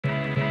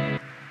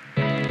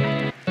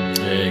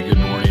Hey, good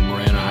morning,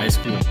 Marana High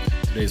School.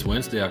 Today's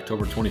Wednesday,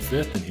 October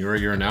 25th, and here are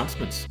your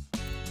announcements.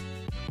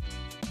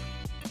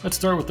 Let's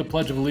start with the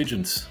Pledge of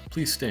Allegiance.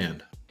 Please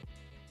stand.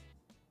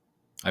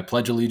 I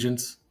pledge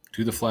allegiance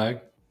to the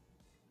flag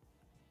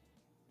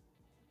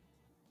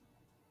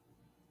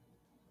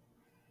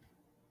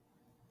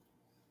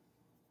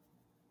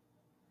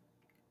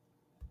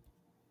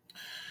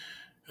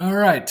All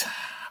right.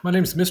 My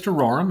name is Mr.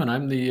 Roram, and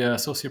I'm the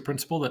Associate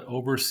Principal that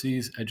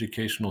oversees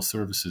educational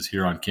services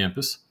here on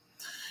campus.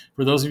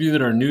 For those of you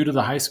that are new to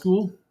the high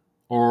school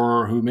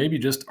or who maybe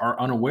just are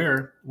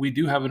unaware, we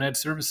do have an Ed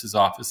Services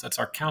office. That's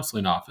our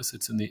counseling office.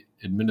 It's in the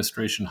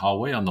administration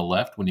hallway on the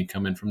left when you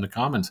come in from the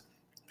Commons.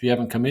 If you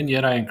haven't come in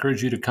yet, I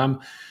encourage you to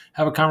come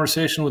have a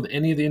conversation with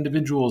any of the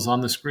individuals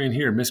on the screen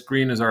here. Miss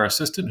Green is our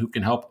assistant who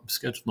can help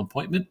schedule an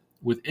appointment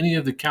with any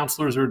of the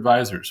counselors or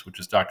advisors, which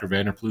is Dr.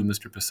 Vanderplu,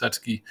 Mr.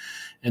 Pasetsky,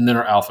 and then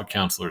our alpha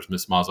counselors,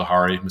 Ms.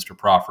 Mazahari, Mr.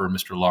 Proffer,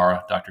 Mr.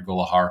 Lara, Dr.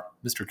 Golahar,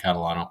 Mr.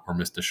 Catalano, or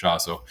Ms.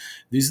 DeShazo.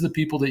 These are the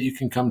people that you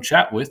can come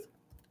chat with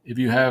if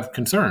you have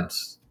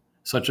concerns,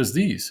 such as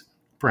these.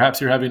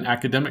 Perhaps you're having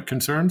academic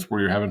concerns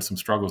where you're having some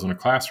struggles in a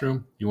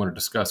classroom. You want to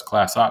discuss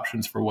class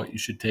options for what you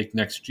should take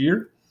next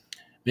year.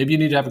 Maybe you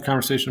need to have a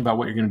conversation about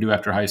what you're going to do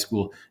after high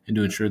school and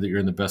to ensure that you're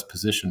in the best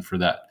position for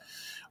that.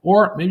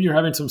 Or maybe you're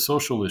having some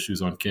social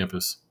issues on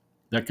campus.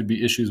 That could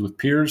be issues with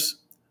peers.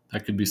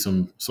 That could be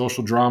some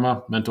social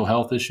drama, mental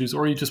health issues,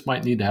 or you just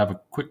might need to have a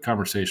quick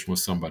conversation with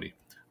somebody.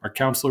 Our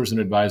counselors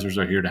and advisors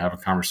are here to have a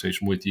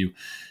conversation with you.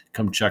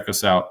 Come check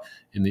us out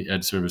in the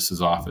Ed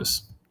Services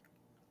office.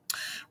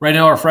 Right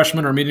now, our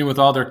freshmen are meeting with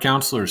all their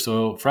counselors.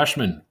 So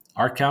freshmen,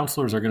 our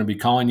counselors are going to be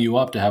calling you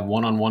up to have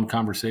one-on-one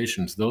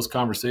conversations. Those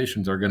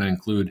conversations are going to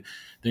include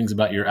things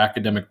about your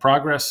academic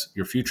progress,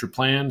 your future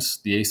plans,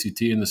 the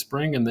ACT in the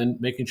spring, and then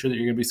making sure that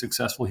you're going to be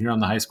successful here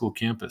on the high school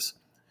campus.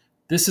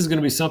 This is going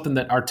to be something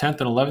that our 10th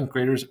and 11th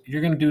graders,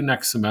 you're going to do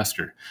next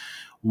semester.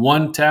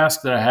 One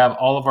task that I have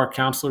all of our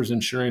counselors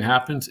ensuring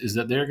happens is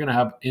that they're going to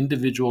have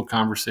individual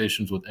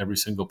conversations with every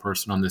single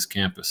person on this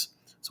campus.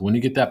 So when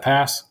you get that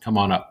pass, come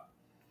on up.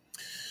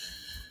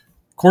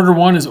 Quarter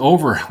one is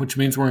over, which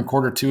means we're in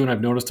quarter two, and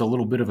I've noticed a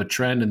little bit of a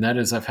trend, and that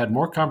is I've had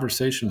more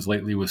conversations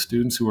lately with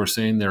students who are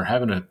saying they're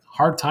having a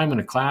hard time in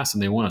a class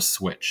and they want to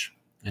switch.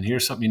 And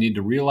here's something you need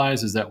to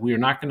realize is that we are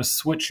not going to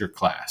switch your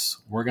class.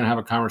 We're going to have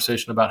a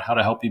conversation about how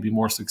to help you be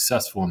more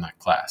successful in that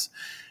class.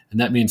 And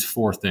that means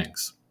four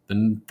things.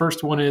 The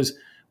first one is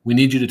we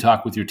need you to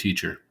talk with your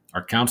teacher.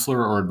 Our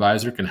counselor or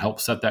advisor can help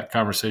set that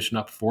conversation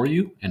up for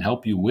you and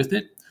help you with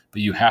it,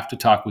 but you have to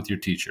talk with your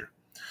teacher.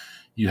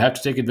 You have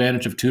to take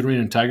advantage of tutoring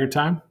and Tiger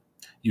Time.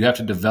 You have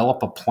to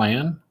develop a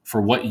plan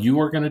for what you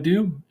are going to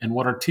do and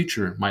what our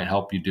teacher might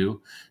help you do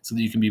so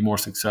that you can be more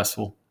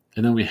successful.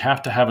 And then we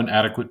have to have an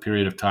adequate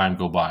period of time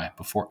go by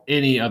before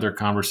any other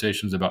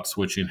conversations about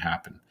switching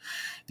happen.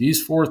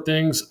 These four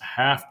things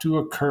have to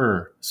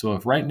occur. So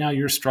if right now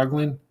you're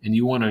struggling and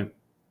you want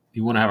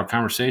to have a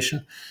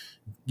conversation,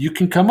 you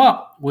can come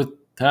up with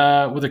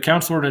a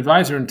counselor and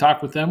advisor and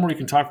talk with them, or you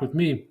can talk with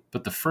me.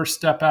 But the first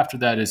step after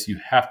that is you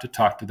have to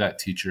talk to that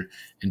teacher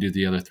and do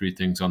the other three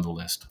things on the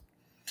list.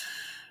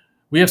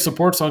 We have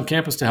supports on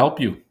campus to help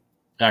you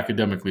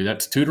academically.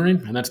 That's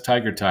tutoring and that's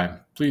Tiger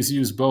Time. Please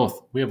use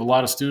both. We have a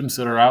lot of students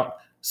that are out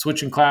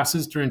switching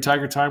classes during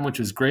Tiger Time,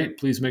 which is great.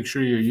 Please make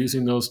sure you're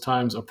using those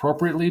times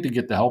appropriately to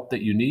get the help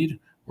that you need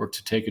or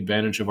to take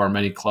advantage of our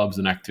many clubs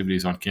and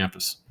activities on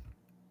campus.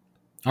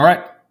 All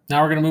right.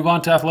 Now we're going to move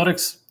on to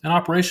athletics and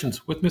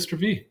operations with Mr.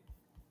 V.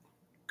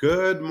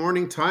 Good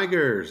morning,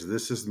 Tigers.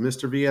 This is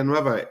Mr.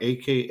 Villanueva,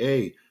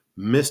 a.k.a.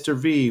 Mr.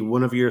 V,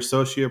 one of your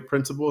associate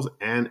principals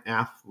and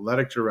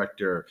athletic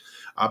director.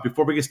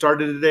 Before we get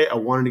started today, I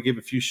wanted to give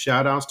a few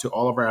shout outs to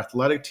all of our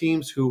athletic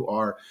teams who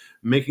are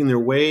making their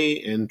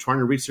way and trying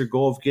to reach their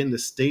goal of getting to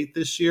state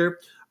this year.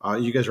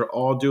 You guys are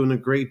all doing a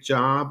great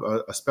job.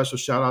 A special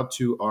shout out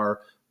to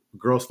our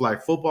girls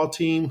flag football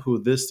team, who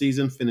this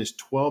season finished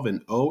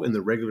 12-0 in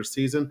the regular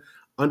season,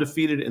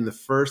 undefeated in the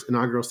first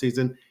inaugural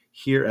season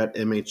here at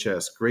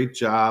MHS. Great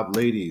job,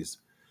 ladies.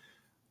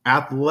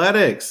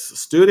 Athletics,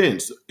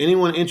 students,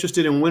 anyone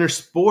interested in winter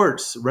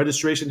sports,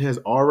 registration has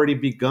already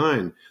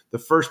begun. The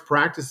first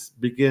practice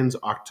begins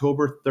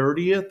October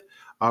 30th.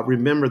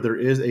 Remember, there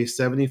is a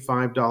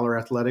 $75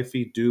 athletic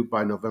fee due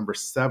by November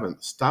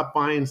 7th. Stop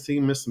by and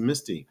see Miss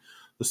Misty.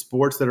 The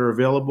sports that are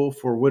available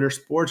for winter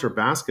sports are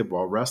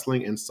basketball,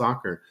 wrestling, and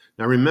soccer.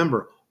 Now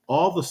remember,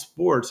 all the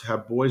sports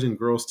have boys and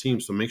girls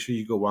teams, so make sure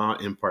you go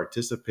out and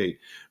participate.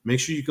 Make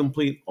sure you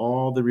complete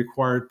all the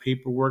required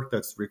paperwork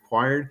that's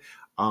required.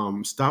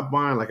 Stop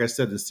by, like I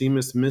said, and see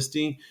Miss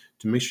Misty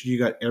to make sure you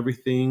got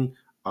everything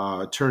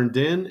turned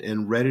in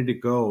and ready to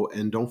go.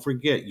 And don't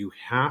forget, you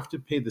have to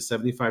pay the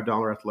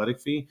 $75 athletic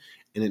fee,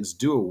 and it's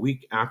due a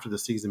week after the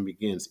season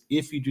begins.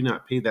 If you do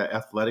not pay that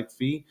athletic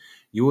fee,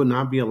 you will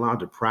not be allowed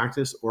to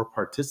practice or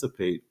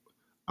participate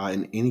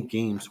in any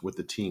games with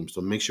the team. So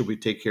make sure we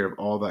take care of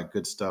all that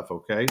good stuff,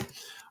 okay?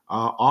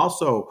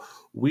 Also,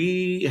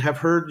 we have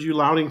heard you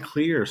loud and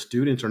clear.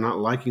 Students are not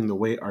liking the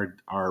way our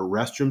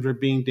restrooms are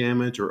being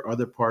damaged or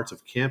other parts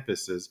of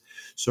campuses.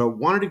 So I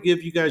wanted to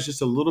give you guys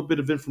just a little bit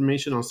of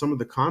information on some of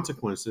the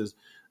consequences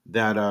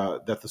that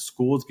the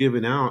school's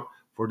given out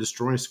for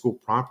destroying school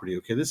property.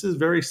 Okay, this is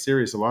very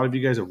serious. A lot of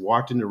you guys have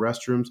walked into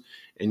restrooms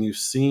and you've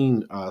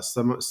seen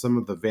some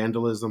of the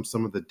vandalism,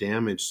 some of the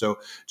damage. So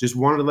just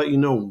wanted to let you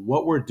know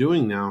what we're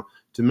doing now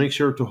to make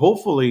sure to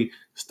hopefully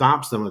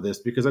stop some of this,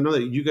 because I know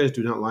that you guys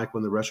do not like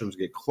when the restrooms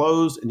get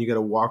closed and you got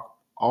to walk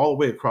all the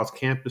way across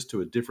campus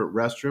to a different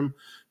restroom,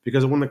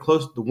 because the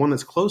one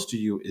that's close to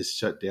you is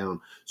shut down.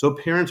 So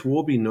parents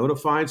will be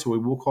notified. So we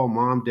will call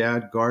mom,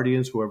 dad,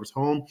 guardians, whoever's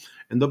home,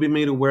 and they'll be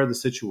made aware of the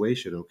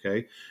situation.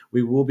 Okay.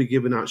 We will be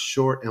giving out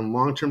short and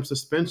long-term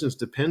suspensions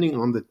depending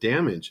on the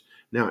damage.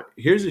 Now,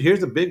 here's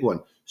a big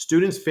one.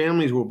 Students'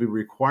 families will be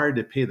required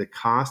to pay the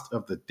cost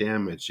of the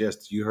damage.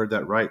 Yes, you heard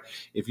that right.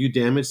 If you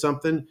damage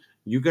something,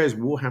 you guys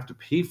will have to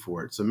pay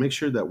for it. So make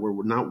sure that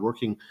we're not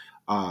working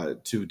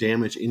to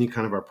damage any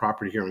kind of our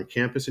property here on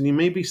campus. And you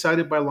may be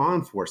cited by law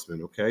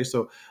enforcement. Okay,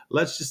 so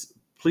let's just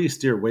please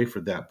steer away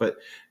from that. But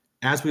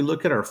as we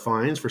look at our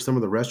fines for some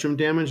of the restroom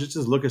damage, let's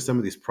just look at some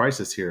of these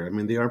prices here. I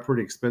mean, they are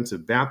pretty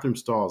expensive. Bathroom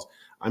stalls,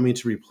 I mean,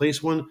 to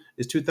replace one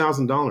is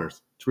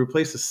 $2,000. To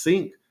replace a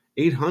sink,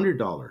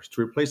 $800.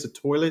 To replace a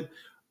toilet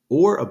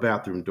or a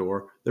bathroom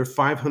door, they're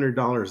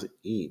 $500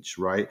 each,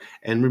 right?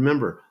 And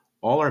remember,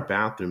 all our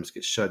bathrooms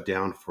get shut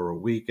down for a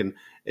week, and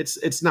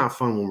it's not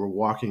fun when we're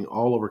walking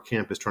all over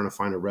campus trying to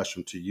find a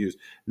restroom to use.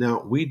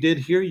 Now, we did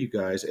hear you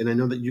guys, and I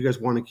know that you guys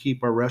want to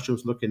keep our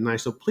restrooms looking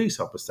nice, so please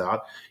help us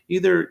out.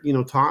 Either,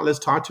 let's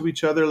talk to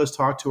each other, let's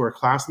talk to our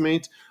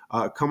classmates,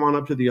 come on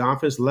up to the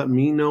office, let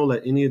me know,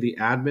 let any of the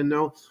admin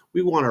know.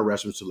 We want our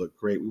restrooms to look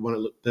great. We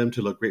want them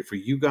to look great for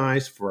you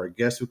guys, for our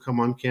guests who come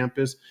on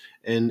campus,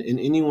 and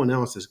anyone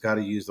else that's got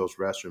to use those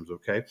restrooms,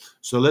 okay?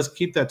 So let's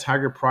keep that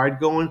Tiger Pride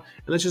going,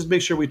 and let's just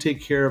make sure we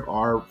take care of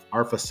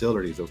our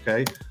facilities,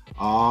 okay?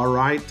 All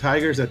right,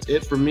 Tigers, that's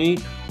it for me.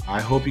 I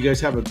hope you guys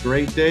have a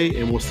great day,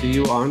 and we'll see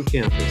you on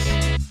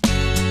campus.